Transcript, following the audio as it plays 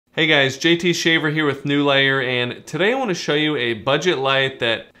Hey guys, JT Shaver here with New Layer, and today I want to show you a budget light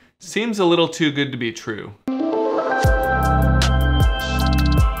that seems a little too good to be true.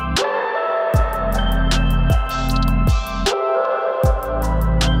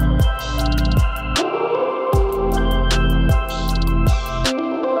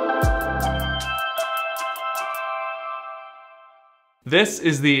 This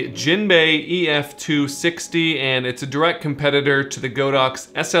is the Jinbei EF II 60, and it's a direct competitor to the Godox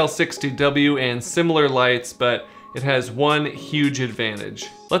SL60W and similar lights, but it has one huge advantage.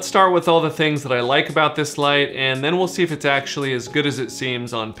 Let's start with all the things that I like about this light, and then we'll see if it's actually as good as it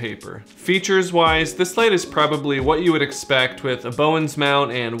seems on paper. Features-wise, this light is probably what you would expect with a Bowens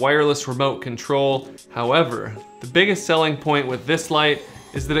mount and wireless remote control. However, the biggest selling point with this light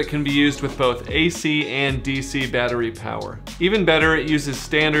is that it can be used with both AC and DC battery power. Even better, it uses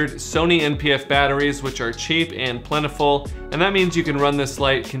standard Sony NP-F batteries, which are cheap and plentiful, and that means you can run this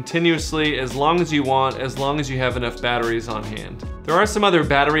light continuously as long as you want, as long as you have enough batteries on hand. There are some other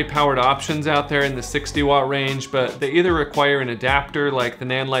battery powered options out there in the 60 watt range, but they either require an adapter like the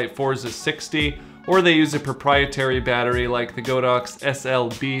Nanlite Forza 60, or they use a proprietary battery like the Godox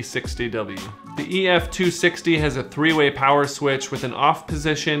SLB60W. The EF260 has a three-way power switch with an off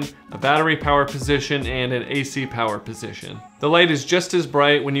position, a battery power position, and an AC power position. The light is just as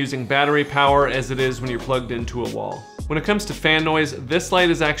bright when using battery power as it is when you're plugged into a wall. When it comes to fan noise, this light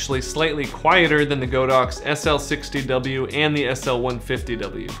is actually slightly quieter than the Godox SL60W and the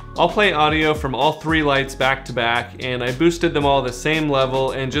SL150W. I'll play audio from all three lights back to back, and I boosted them all the same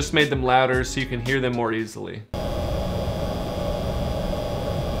level and just made them louder so you can hear them more easily.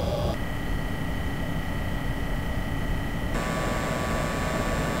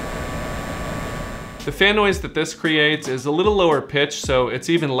 The fan noise that this creates is a little lower pitch, so it's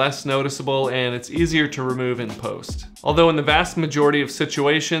even less noticeable and it's easier to remove in post. Although in the vast majority of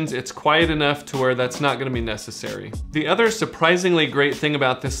situations, it's quiet enough to where that's not going to be necessary. The other surprisingly great thing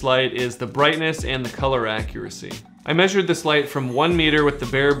about this light is the brightness and the color accuracy. I measured this light from 1 meter with the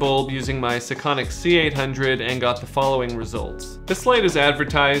bare bulb using my Sokani X60 and got the following results. This light is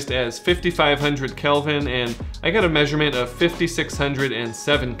advertised as 5500 Kelvin, and I got a measurement of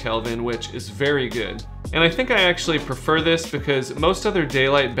 5607 Kelvin, which is very good. And I think I actually prefer this because most other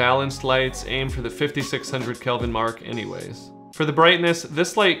daylight balanced lights aim for the 5600 Kelvin mark anyways. For the brightness,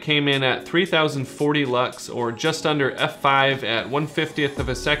 this light came in at 3040 lux, or just under f5 at 1/50th of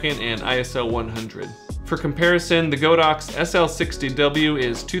a second and ISO 100. For comparison, the Godox SL60W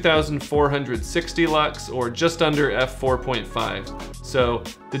is 2460 lux, or just under f4.5. So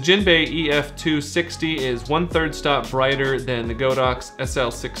the Jinbei EF II 60 is 1/3 stop brighter than the Godox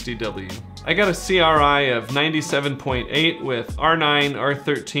SL60W. I got a CRI of 97.8 with R9,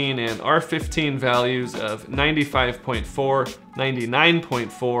 R13, and R15 values of 95.4,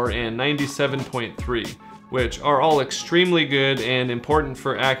 99.4, and 97.3, which are all extremely good and important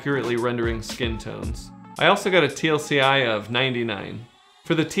for accurately rendering skin tones. I also got a TLCI of 99.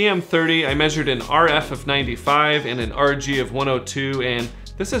 For the TM30, I measured an RF of 95 and an RG of 102, and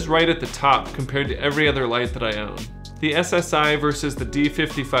this is right at the top compared to every other light that I own. The SSI versus the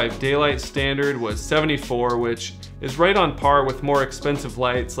D55 daylight standard was 74, which is right on par with more expensive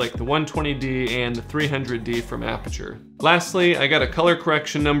lights like the 120D and the 300D from Aperture. Lastly, I got a color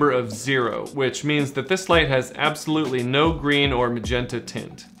correction number of 0, which means that this light has absolutely no green or magenta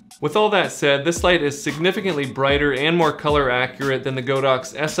tint. With all that said, this light is significantly brighter and more color accurate than the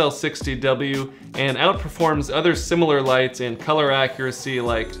Godox SL60W and outperforms other similar lights in color accuracy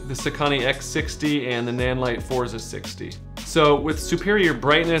like the Sokani X60 and the Nanlite Forza 60. So with superior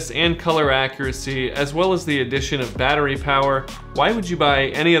brightness and color accuracy, as well as the addition of battery power, why would you buy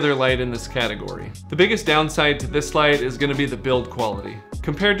any other light in this category? The biggest downside to this light is going to be the build quality.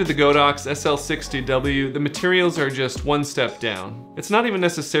 Compared to the Godox SL60W, the materials are just one step down. It's not even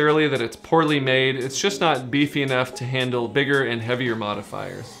necessarily that it's poorly made, it's just not beefy enough to handle bigger and heavier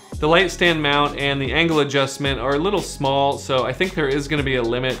modifiers. The light stand mount and the angle adjustment are a little small, so I think there is going to be a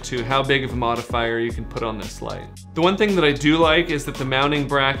limit to how big of a modifier you can put on this light. The one thing that I do like is that the mounting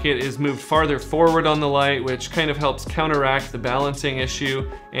bracket is moved farther forward on the light, which kind of helps counteract the balancing issue,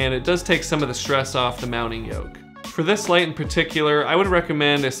 and it does take some of the stress off the mounting yoke. For this light in particular, I would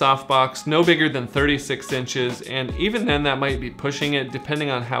recommend a softbox no bigger than 36 inches, and even then that might be pushing it depending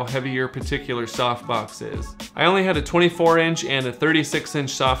on how heavy your particular softbox is. I only had a 24 inch and a 36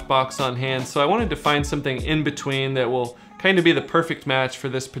 inch softbox on hand, so I wanted to find something in between that will kind of be the perfect match for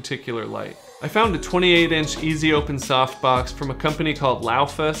this particular light. I found a 28-inch easy open softbox from a company called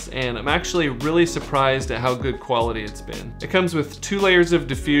Laufus, and I'm actually really surprised at how good quality it's been. It comes with 2 layers of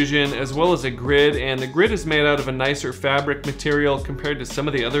diffusion as well as a grid, and the grid is made out of a nicer fabric material compared to some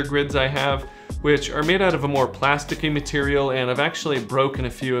of the other grids I have, which are made out of a more plasticky material, and I've actually broken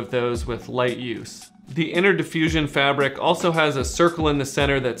a few of those with light use. The inner diffusion fabric also has a circle in the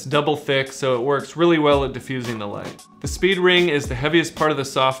center that's double thick, so it works really well at diffusing the light. The speed ring is the heaviest part of the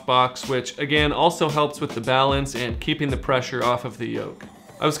softbox, which again also helps with the balance and keeping the pressure off of the yoke.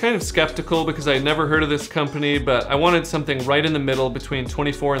 I was kind of skeptical because I'd never heard of this company, but I wanted something right in the middle between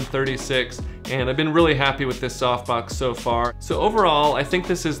 24 and 36, and I've been really happy with this softbox so far. So overall, I think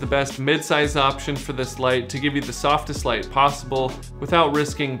this is the best mid-size option for this light to give you the softest light possible without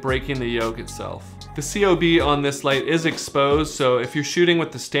risking breaking the yoke itself. The COB on this light is exposed, so if you're shooting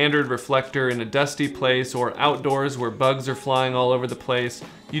with the standard reflector in a dusty place or outdoors where bugs are flying all over the place,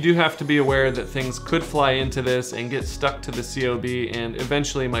 you do have to be aware that things could fly into this and get stuck to the COB and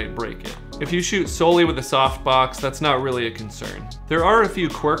eventually might break it. If you shoot solely with a softbox, that's not really a concern. There are a few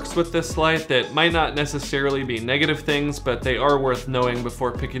quirks with this light that might not necessarily be negative things, but they are worth knowing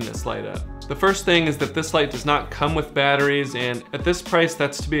before picking this light up. The first thing is that this light does not come with batteries, and at this price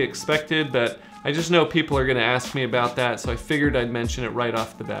that's to be expected, but I just know people are gonna ask me about that, so I figured I'd mention it right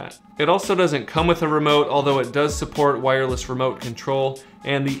off the bat. It also doesn't come with a remote, although it does support wireless remote control,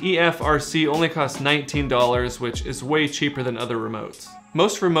 and the EF-RC only costs $19, which is way cheaper than other remotes.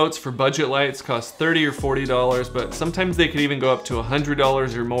 Most remotes for budget lights cost $30 or $40, but sometimes they could even go up to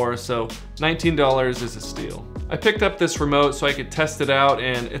 $100 or more, so $19 is a steal. I picked up this remote so I could test it out,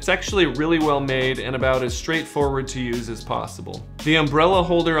 and it's actually really well made and about as straightforward to use as possible. The umbrella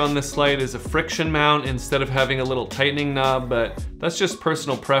holder on this light is a friction mount instead of having a little tightening knob, but that's just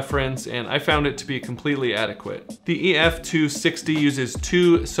personal preference, and I found it to be completely adequate. The EF-II60 uses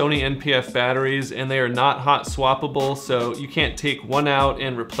 2 Sony NP-F batteries, and they are not hot swappable, so you can't take one out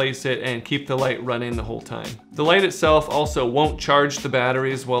and replace it and keep the light running the whole time. The light itself also won't charge the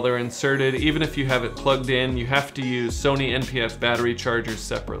batteries while they're inserted. Even if you have it plugged in, you have to use Sony NP-F battery chargers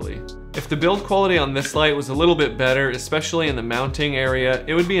separately. If the build quality on this light was a little bit better, especially in the mounting area,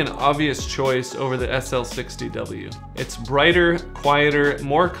 it would be an obvious choice over the SL60W. It's brighter, quieter,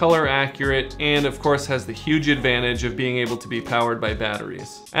 more color accurate, and of course has the huge advantage of being able to be powered by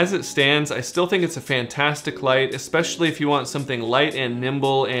batteries. As it stands, I still think it's a fantastic light, especially if you want something light and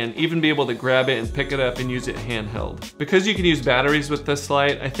nimble and even be able to grab it and pick it up and use it handheld. Because you can use batteries with this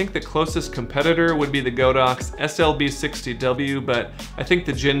light, I think the closest competitor would be the Godox SLB60W, but I think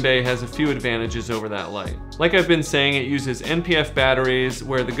the Jinbei has a few advantages over that light. Like I've been saying, it uses NP-F batteries,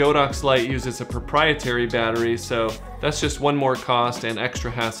 where the Godox light uses a proprietary battery, so that's just one more cost and extra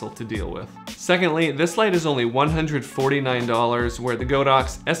hassle to deal with. Secondly, this light is only $149, where the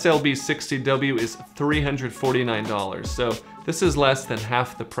Godox SLB60W is $349, so this is less than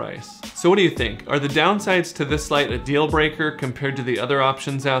half the price. So what do you think? Are the downsides to this light a deal breaker compared to the other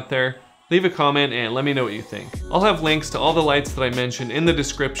options out there? Leave a comment and let me know what you think. I'll have links to all the lights that I mentioned in the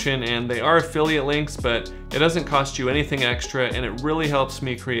description, and they are affiliate links, but it doesn't cost you anything extra, and it really helps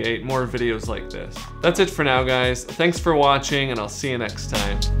me create more videos like this. That's it for now, guys. Thanks for watching, and I'll see you next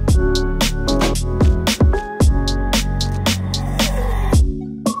time.